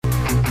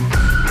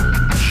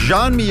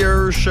John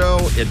Muir Show.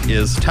 It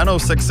is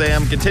 10:06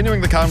 a.m.,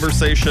 continuing the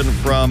conversation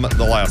from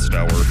the last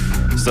hour.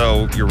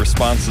 So your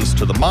responses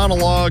to the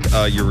monologue,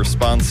 your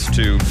response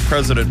to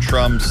President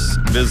Trump's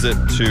visit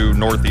to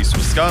Northeast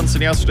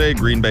Wisconsin yesterday,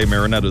 Green Bay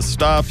Marinetta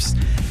stops,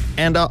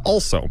 and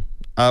also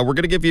we're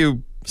going to give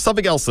you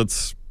something else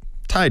that's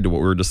tied to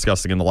what we were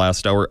discussing in the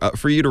last hour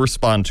for you to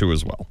respond to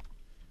as well.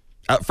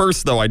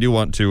 First, though, I do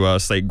want to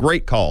say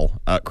great call,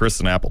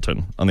 Kristen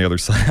Appleton, on the other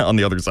side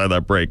of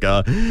that break.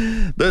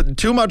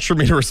 Too much for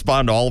me to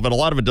respond to all of it. A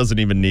lot of it doesn't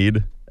even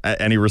need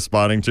any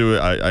responding to it.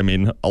 I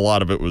mean, a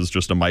lot of it was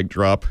just a mic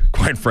drop,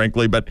 quite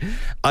frankly. But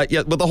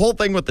yeah, with the whole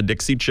thing with the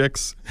Dixie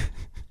Chicks,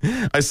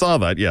 I saw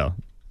that. Yeah,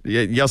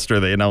 yesterday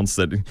they announced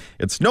that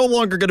it's no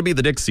longer going to be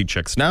the Dixie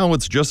Chicks. Now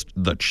it's just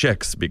the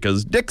Chicks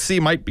because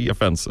Dixie might be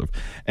offensive,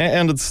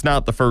 and it's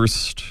not the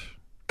first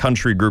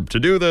country group to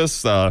do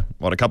this. A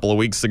couple of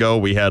weeks ago,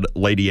 we had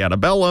Lady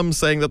Antebellum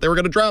saying that they were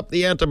going to drop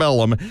the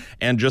antebellum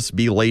and just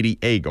be Lady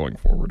A going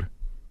forward.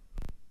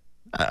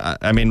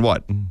 I mean,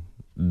 what?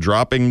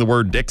 Dropping the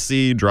word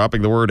Dixie,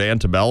 dropping the word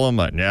antebellum?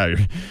 Yeah,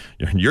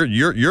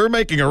 you're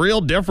making a real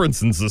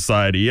difference in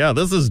society. Yeah,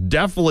 this is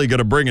definitely going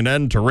to bring an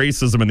end to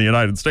racism in the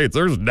United States.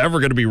 There's never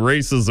going to be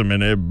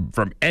racism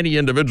from any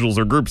individuals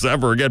or groups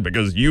ever again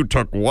because you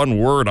took one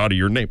word out of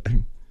your name.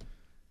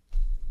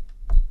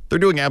 They're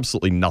doing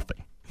absolutely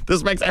nothing.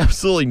 This makes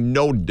absolutely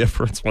no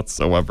difference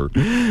whatsoever.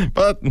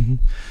 But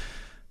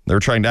they're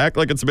trying to act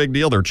like it's a big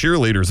deal. They're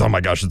cheerleaders. Oh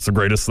my gosh, it's the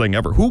greatest thing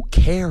ever. Who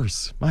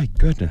cares? My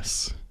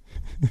goodness.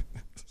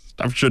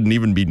 Stuff shouldn't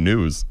even be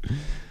news.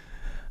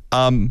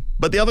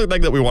 But the other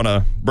thing that we want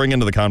to bring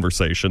into the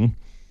conversation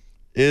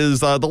is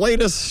the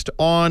latest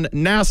on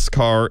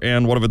NASCAR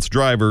and one of its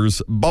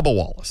drivers, Bubba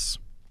Wallace.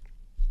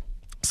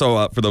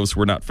 So for those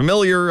who are not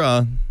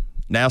familiar,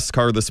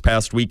 NASCAR this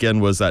past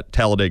weekend was at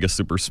Talladega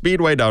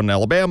Superspeedway down in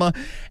Alabama,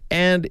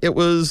 and it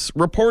was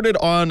reported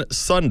on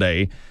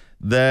Sunday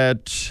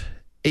that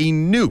a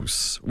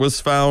noose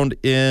was found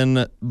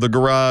in the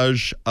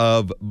garage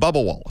of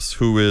Bubba Wallace,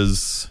 who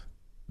is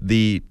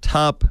the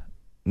top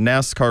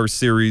NASCAR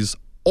series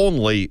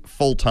only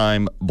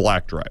full-time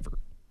black driver.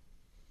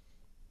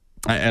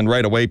 And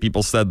right away,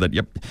 people said that,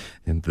 yep,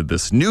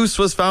 this noose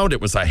was found, it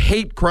was a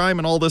hate crime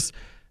and all this.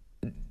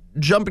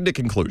 Jumping to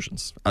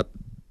conclusions.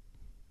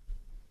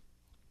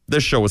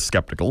 This show was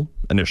skeptical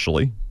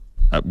initially.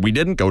 We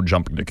didn't go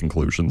jumping to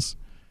conclusions.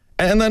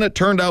 And then it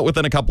turned out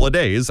within a couple of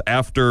days,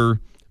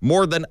 after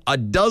more than a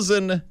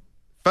dozen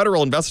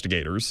federal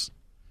investigators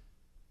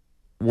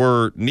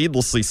were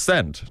needlessly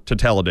sent to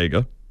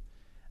Talladega,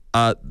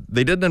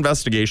 they did an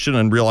investigation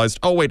and realized,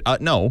 oh, wait,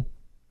 no.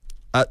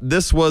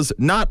 This was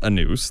not a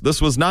noose.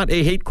 This was not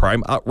a hate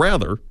crime.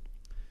 Rather,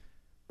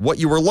 what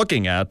you were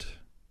looking at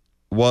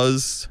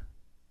was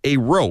a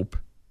rope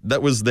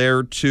that was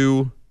there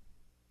to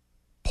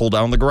pull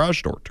down the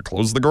garage door, to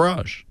close the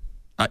garage.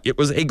 It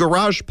was a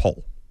garage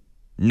pole,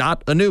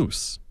 not a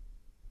noose.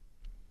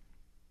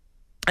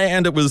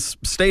 And it was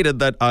stated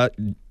that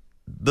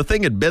the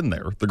thing had been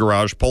there, the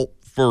garage pole,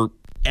 for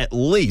at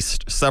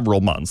least several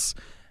months.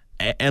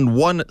 And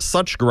one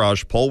such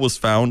garage pole was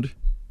found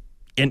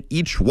in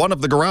each one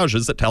of the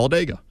garages at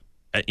Talladega,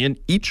 in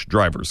each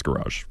driver's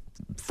garage,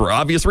 for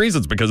obvious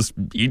reasons, because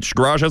each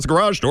garage has a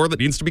garage door that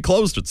needs to be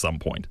closed at some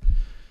point.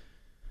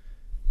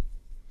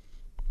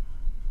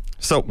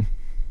 So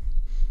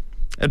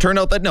it turned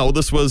out that no,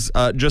 this was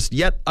just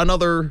yet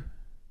another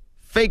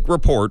fake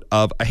report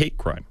of a hate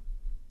crime.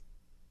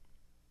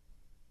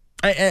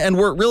 And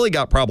where it really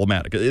got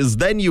problematic is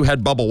then you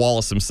had Bubba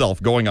Wallace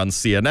himself going on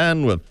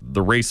CNN with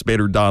the race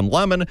baiter Don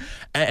Lemon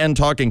and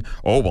talking,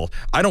 oh, well,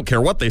 I don't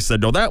care what they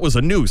said. No, that was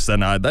a noose,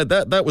 and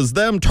that was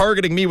them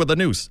targeting me with a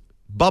noose.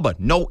 Bubba,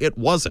 no, it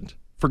wasn't.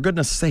 For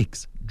goodness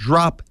sakes,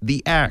 drop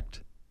the act.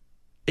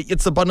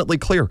 It's abundantly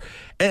clear.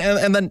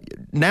 And then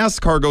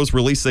NASCAR goes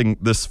releasing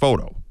this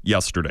photo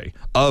yesterday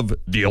of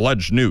the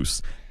alleged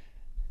noose.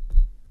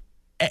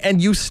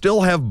 And you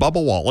still have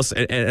Bubba Wallace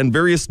and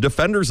various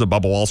defenders of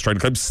Bubba Wallace trying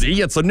to claim,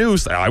 see, it's a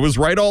noose. I was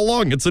right all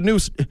along. It's a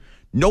noose.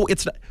 No,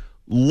 it's not.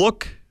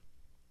 Look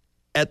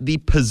at the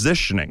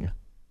positioning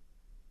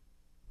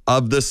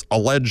of this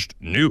alleged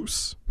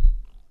noose.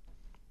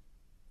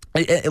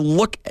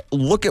 Look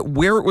at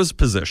where it was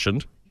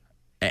positioned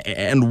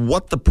and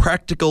what the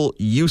practical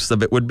use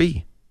of it would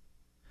be.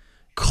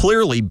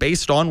 Clearly,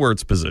 based on where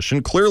it's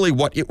positioned, clearly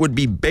what it would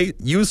be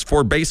used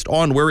for based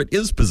on where it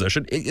is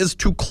positioned, it is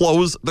to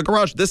close the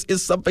garage. This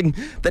is something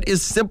that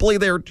is simply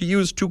there to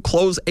use to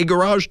close a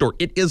garage door.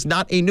 It is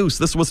not a noose.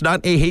 This was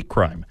not a hate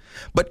crime.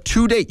 But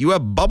to date, you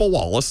have Bubba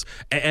Wallace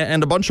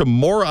and a bunch of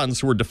morons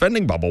who are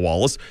defending Bubba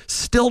Wallace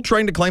still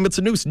trying to claim it's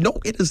a noose. No,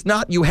 it is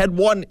not. You had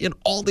one in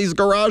all these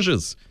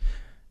garages.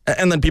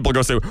 And then people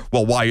go say,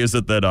 well, why is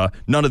it that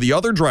none of the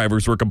other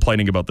drivers were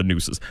complaining about the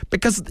nooses?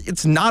 Because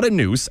it's not a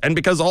noose, and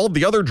because all of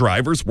the other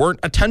drivers weren't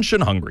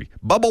attention hungry.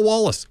 Bubba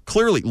Wallace,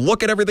 clearly,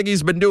 look at everything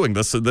he's been doing.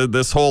 This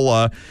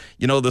whole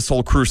this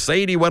whole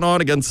crusade he went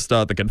on against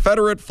the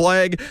Confederate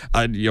flag,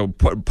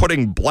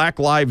 putting Black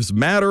Lives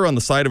Matter on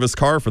the side of his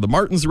car for the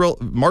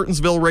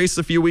Martinsville race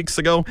a few weeks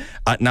ago.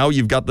 Now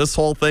you've got this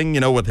whole thing,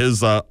 with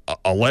his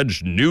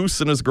alleged noose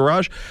in his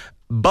garage.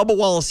 Bubba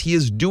Wallace, he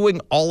is doing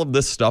all of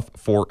this stuff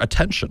for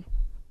attention.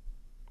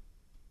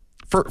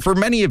 For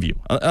many of you,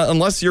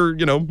 unless you're, a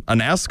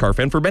NASCAR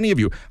fan, for many of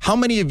you, how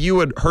many of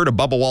you had heard of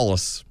Bubba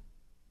Wallace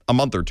a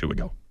month or two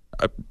ago?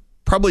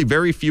 Probably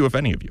very few, if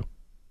any of you.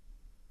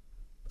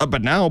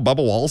 But now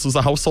Bubba Wallace is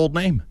a household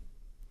name.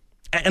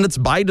 And it's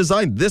by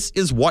design. This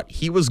is what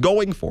he was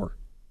going for.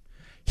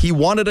 He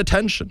wanted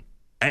attention.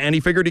 And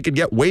he figured he could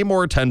get way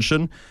more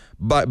attention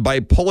by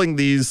pulling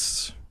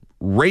these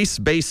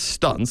race-based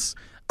stunts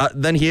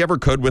than he ever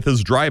could with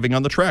his driving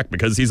on the track,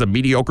 because he's a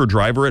mediocre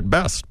driver at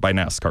best by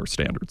NASCAR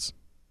standards.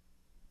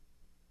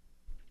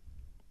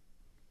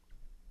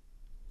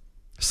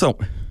 So,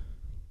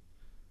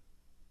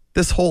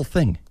 this whole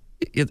thing,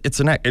 it's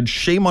an act. And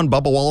shame on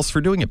Bubba Wallace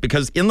for doing it,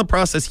 because in the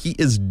process, he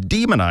is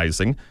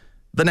demonizing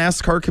the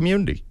NASCAR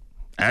community,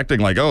 acting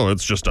like,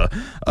 it's just a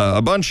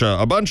bunch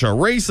of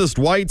racist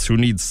whites who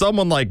need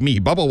someone like me,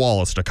 Bubba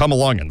Wallace, to come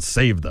along and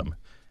save them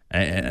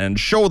and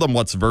show them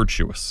what's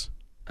virtuous.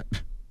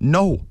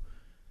 No.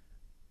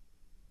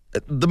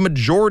 The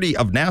majority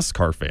of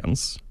NASCAR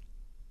fans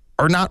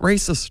are not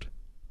racist.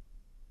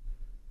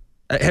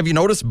 Have you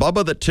noticed,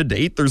 Bubba, that to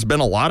date there's been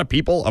a lot of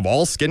people of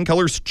all skin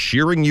colors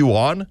cheering you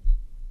on?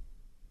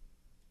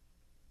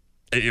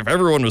 If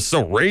everyone was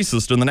so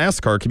racist in the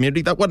NASCAR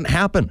community, that wouldn't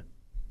happen.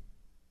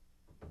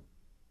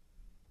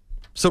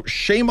 So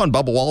shame on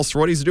Bubba Wallace for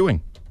what he's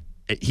doing.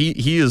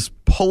 He is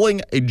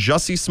pulling a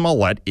Jussie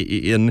Smollett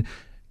in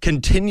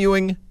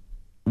continuing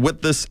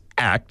with this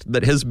act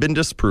that has been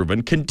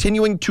disproven,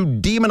 continuing to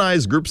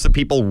demonize groups of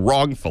people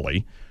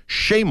wrongfully.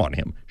 Shame on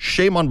him.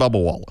 Shame on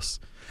Bubba Wallace.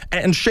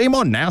 And shame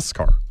on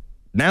NASCAR.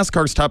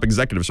 NASCAR's top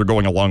executives are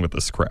going along with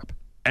this crap.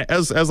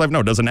 As I've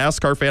known, as a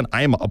NASCAR fan,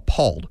 I am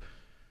appalled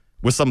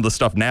with some of the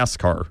stuff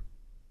NASCAR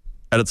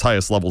at its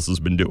highest levels has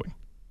been doing.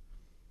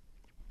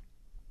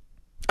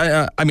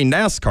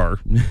 NASCAR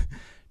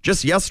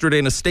just yesterday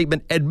in a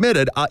statement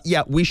admitted,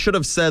 we should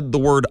have said the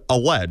word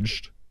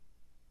alleged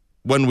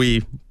when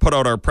we put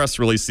out our press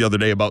release the other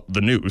day about the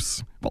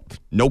noose. Well,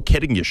 no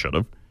kidding, you should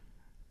have.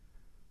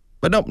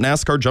 But no,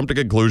 NASCAR jumped to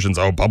conclusions.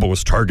 Oh, Bubba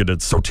was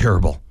targeted. So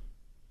terrible.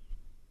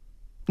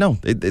 No,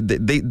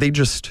 they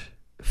just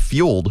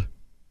fueled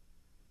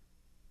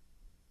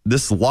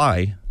this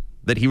lie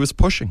that he was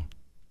pushing.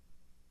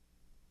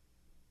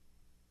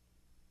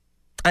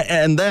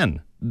 And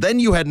then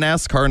you had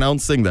NASCAR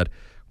announcing that,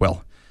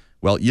 well,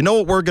 you know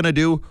what we're going to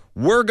do?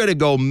 We're going to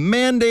go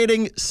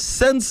mandating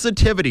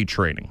sensitivity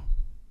training.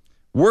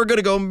 We're going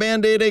to go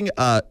mandating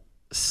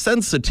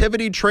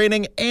sensitivity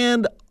training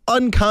and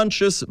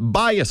unconscious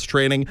bias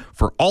training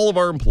for all of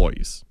our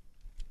employees.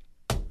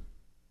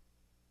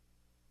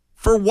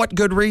 For what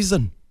good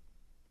reason?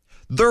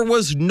 There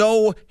was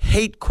no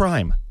hate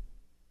crime.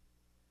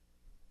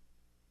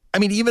 I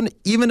mean, even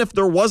if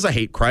there was a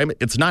hate crime,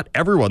 it's not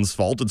everyone's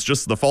fault. It's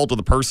just the fault of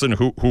the person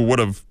who would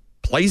have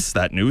placed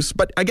that noose.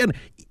 But again,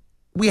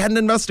 we had an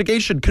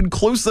investigation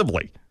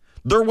conclusively.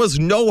 There was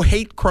no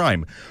hate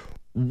crime.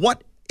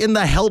 What in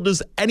the hell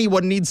does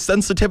anyone need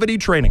sensitivity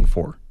training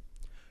for?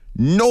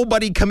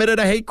 Nobody committed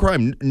a hate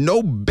crime.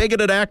 No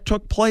bigoted act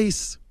took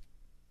place.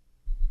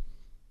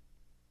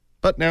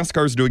 But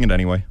NASCAR's doing it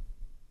anyway.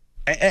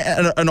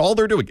 And all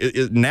they're doing,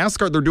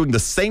 NASCAR, they're doing the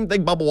same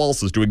thing Bubba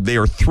Wallace is doing. They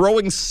are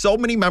throwing so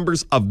many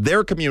members of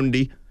their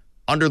community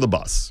under the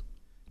bus,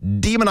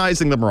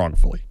 demonizing them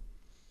wrongfully.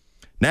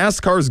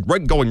 NASCAR's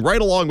going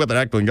right along with it,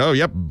 acting,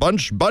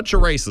 bunch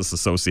of racists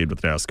associated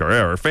with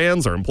NASCAR. Our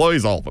fans, our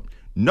employees, all of them.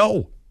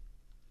 No.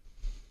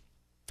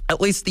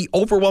 At least the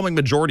overwhelming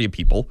majority of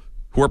people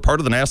who are part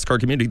of the NASCAR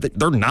community,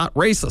 they're not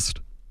racist.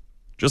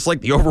 Just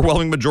like the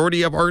overwhelming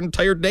majority of our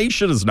entire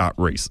nation is not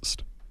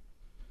racist.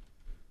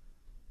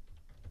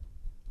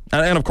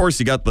 And of course,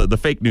 you got the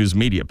fake news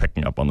media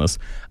picking up on this.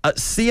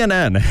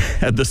 CNN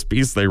had this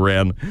piece they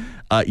ran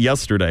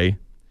yesterday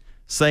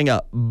saying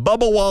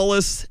Bubba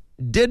Wallace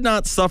did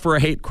not suffer a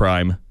hate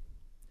crime,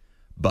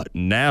 but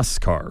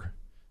NASCAR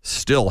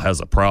still has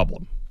a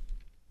problem.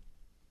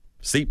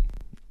 See,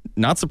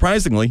 not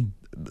surprisingly,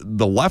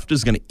 the left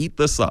is going to eat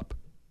this up.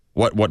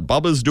 What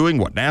Bubba's doing,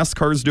 what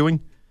NASCAR's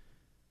doing.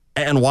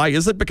 And why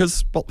is it?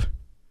 Because,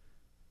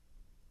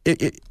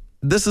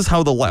 this is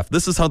how the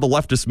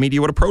leftist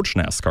media would approach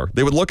NASCAR.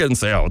 They would look at it and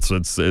say,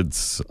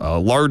 it's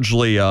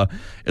largely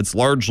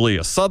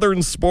a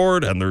Southern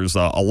sport, and there's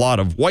a lot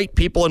of white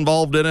people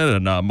involved in it,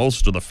 and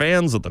most of the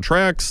fans at the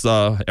tracks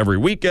every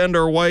weekend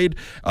are white.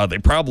 They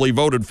probably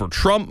voted for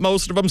Trump,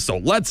 most of them. So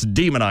let's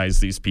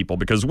demonize these people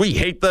because we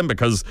hate them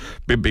because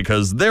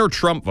they're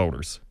Trump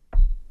voters.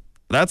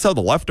 That's how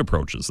the left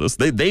approaches this.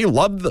 They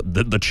love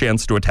the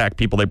chance to attack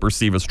people they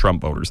perceive as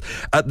Trump voters.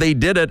 They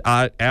did it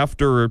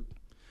after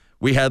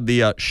we had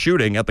the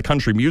shooting at the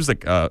country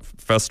music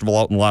festival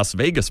out in Las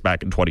Vegas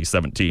back in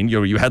 2017.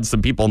 You had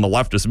some people in the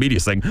leftist media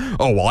saying,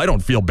 oh, well, I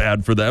don't feel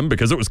bad for them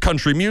because it was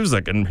country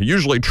music. And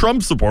usually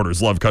Trump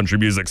supporters love country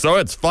music. So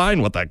it's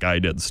fine what that guy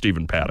did,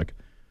 Stephen Paddock.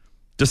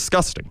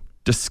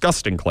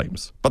 Disgusting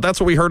claims. But that's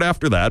what we heard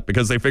after that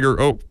because they figure,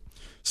 oh,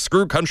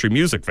 screw country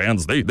music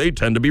fans. They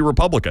tend to be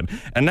Republican.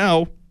 And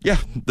now, yeah,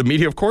 the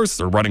media, of course,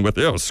 are running with,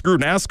 screw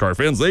NASCAR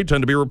fans. They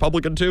tend to be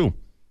Republican too.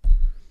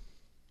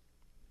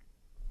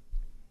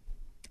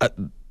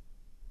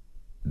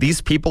 These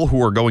people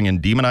who are going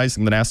and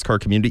demonizing the NASCAR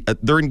community,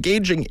 they're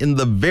engaging in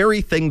the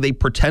very thing they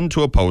pretend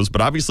to oppose,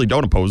 but obviously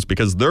don't oppose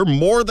because they're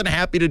more than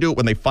happy to do it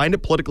when they find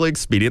it politically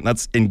expedient.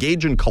 That's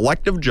engage in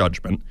collective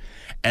judgment.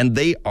 And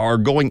they are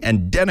going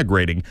and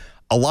denigrating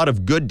a lot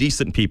of good,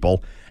 decent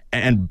people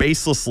and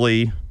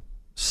baselessly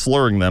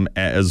slurring them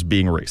as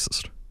being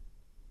racist.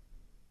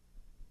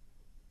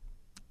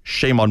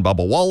 Shame on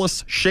Bubba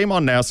Wallace, shame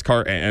on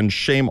NASCAR, and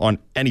shame on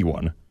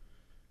anyone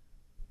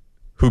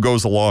who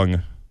goes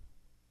along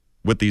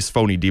with these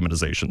phony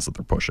demonizations that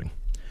they're pushing.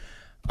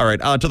 All right,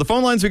 to the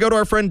phone lines we go to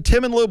our friend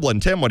Tim in Lublin.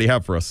 Tim, what do you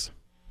have for us?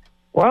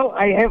 Well,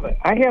 I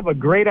have a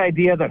great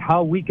idea that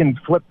how we can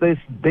flip this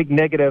big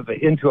negative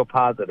into a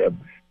positive.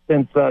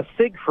 Since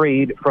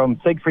Siegfried from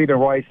Siegfried and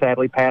Roy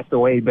sadly passed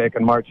away back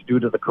in March due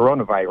to the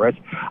coronavirus,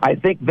 I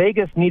think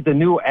Vegas needs a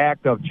new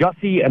act of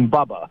Jussie and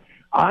Bubba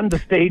on the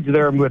stage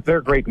there with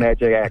their great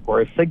magic act,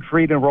 where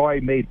Siegfried and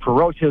Roy made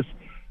ferocious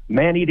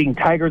man-eating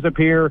tigers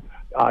appear.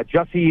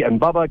 Jussie and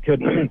Bubba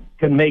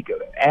can make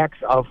acts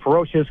of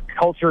ferocious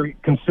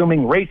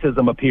culture-consuming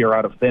racism appear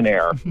out of thin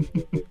air.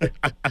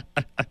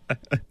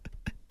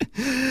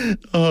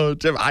 Oh,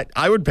 Tim,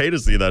 I would pay to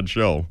see that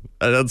show.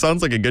 That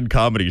sounds like a good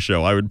comedy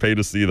show. I would pay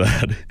to see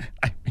that.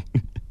 I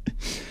mean,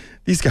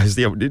 these guys,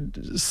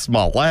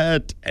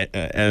 Smollett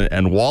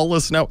and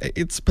Wallace, now,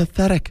 it's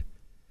pathetic.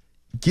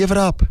 Give it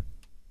up.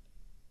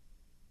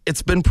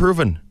 It's been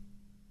proven.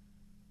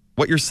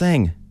 What you're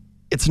saying,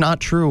 it's not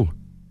true.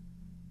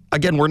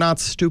 Again, we're not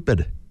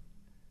stupid.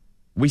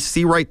 We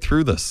see right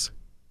through this.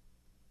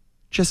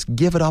 Just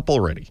give it up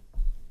already.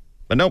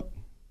 But nope.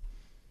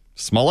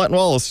 Smollett and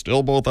Wallace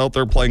still both out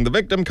there playing the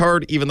victim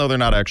card, even though they're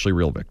not actually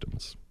real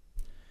victims.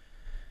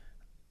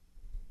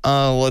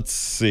 Let's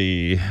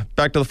see.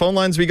 Back to the phone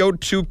lines we go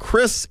to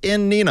Chris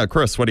in Neenah.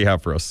 Chris, what do you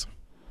have for us?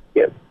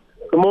 Yes.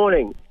 Good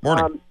morning.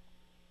 Morning.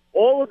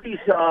 All of these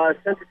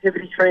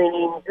sensitivity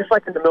training, just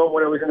like in the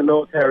when I was in the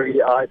military,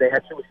 they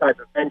had suicide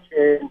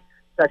prevention,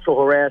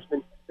 sexual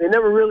harassment. They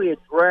never really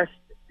addressed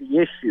the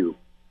issue,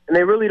 and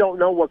they really don't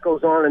know what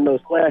goes on in those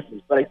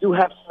classes. But I do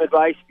have some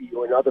advice for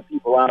you and other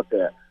people out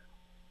there.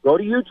 Go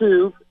to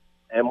YouTube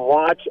and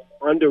watch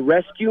under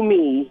Rescue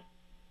Me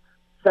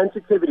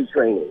sensitivity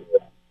training.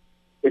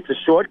 It's a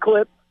short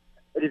clip.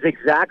 It is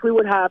exactly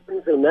what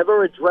happens. They'll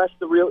never address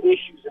the real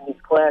issues in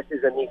these classes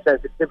and these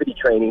sensitivity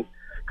training,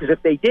 because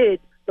if they did,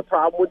 the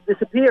problem would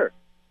disappear.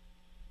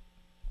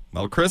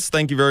 Well, Chris,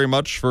 thank you very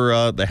much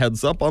for the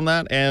heads up on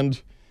that. And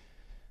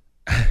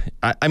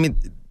I mean,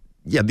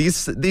 yeah,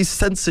 these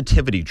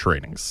sensitivity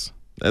trainings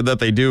that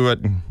they do at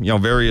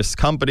various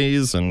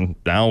companies, and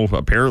now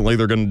apparently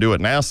they're going to do it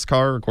at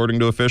NASCAR, according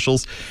to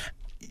officials.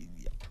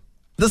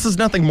 This is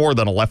nothing more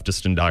than a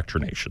leftist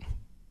indoctrination.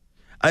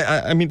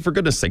 I mean, for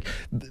goodness sake,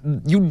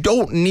 you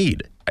don't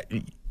need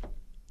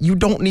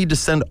to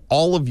send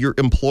all of your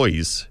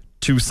employees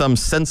to some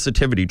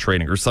sensitivity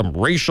training or some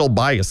racial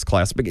bias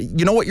class. But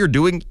you know what you're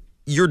doing?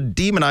 You're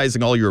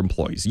demonizing all your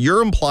employees.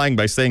 You're implying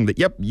by saying that,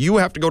 yep, you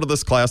have to go to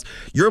this class.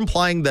 You're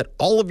implying that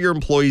all of your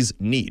employees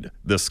need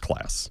this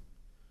class.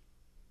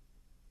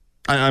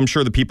 I'm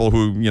sure the people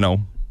who,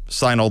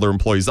 sign all their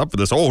employees up for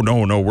this, oh,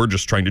 no, we're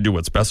just trying to do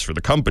what's best for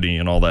the company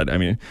and all that. I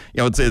mean,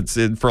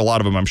 it's for a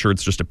lot of them, I'm sure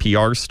it's just a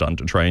PR stunt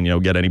to try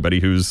and, get anybody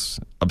who's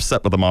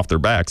upset with them off their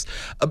backs.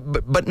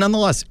 But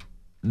nonetheless,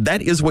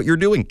 that is what you're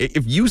doing.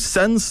 If you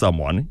send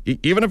someone,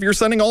 even if you're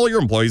sending all your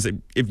employees,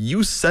 if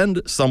you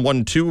send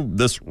someone to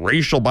this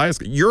racial bias,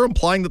 you're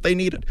implying that they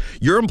need it.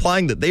 You're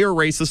implying that they are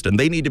racist and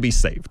they need to be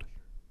saved.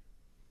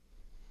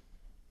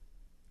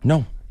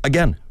 No,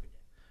 again,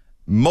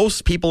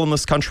 most people in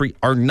this country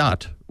are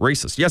not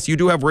racist. Yes, you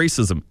do have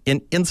racism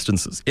in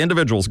instances,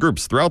 individuals,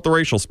 groups, throughout the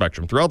racial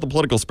spectrum, throughout the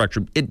political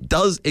spectrum. It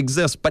does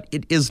exist, but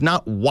it is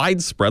not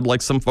widespread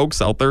like some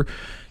folks out there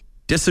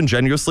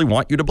disingenuously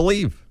want you to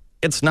believe.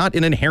 It's not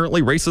an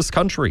inherently racist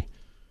country.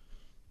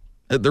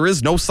 There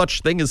is no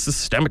such thing as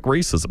systemic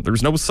racism.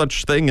 There's no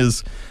such thing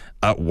as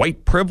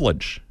white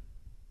privilege.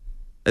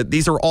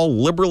 These are all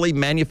liberally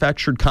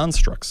manufactured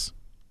constructs.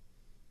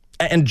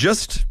 And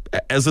just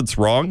as it's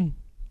wrong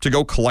to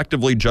go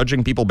collectively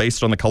judging people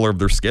based on the color of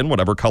their skin,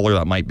 whatever color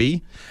that might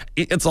be,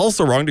 it's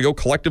also wrong to go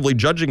collectively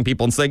judging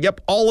people and saying,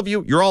 yep, all of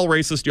you, you're all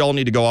racist. You all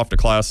need to go off to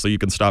class so you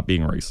can stop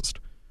being racist.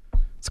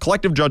 It's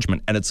collective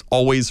judgment, and it's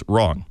always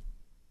wrong.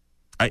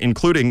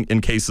 Including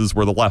in cases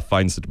where the left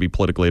finds it to be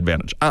politically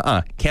advantaged.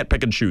 Can't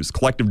pick and choose.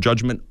 Collective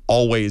judgment,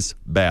 always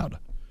bad.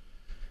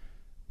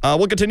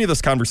 We'll continue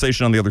this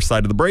conversation on the other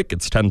side of the break.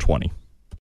 It's 10:20.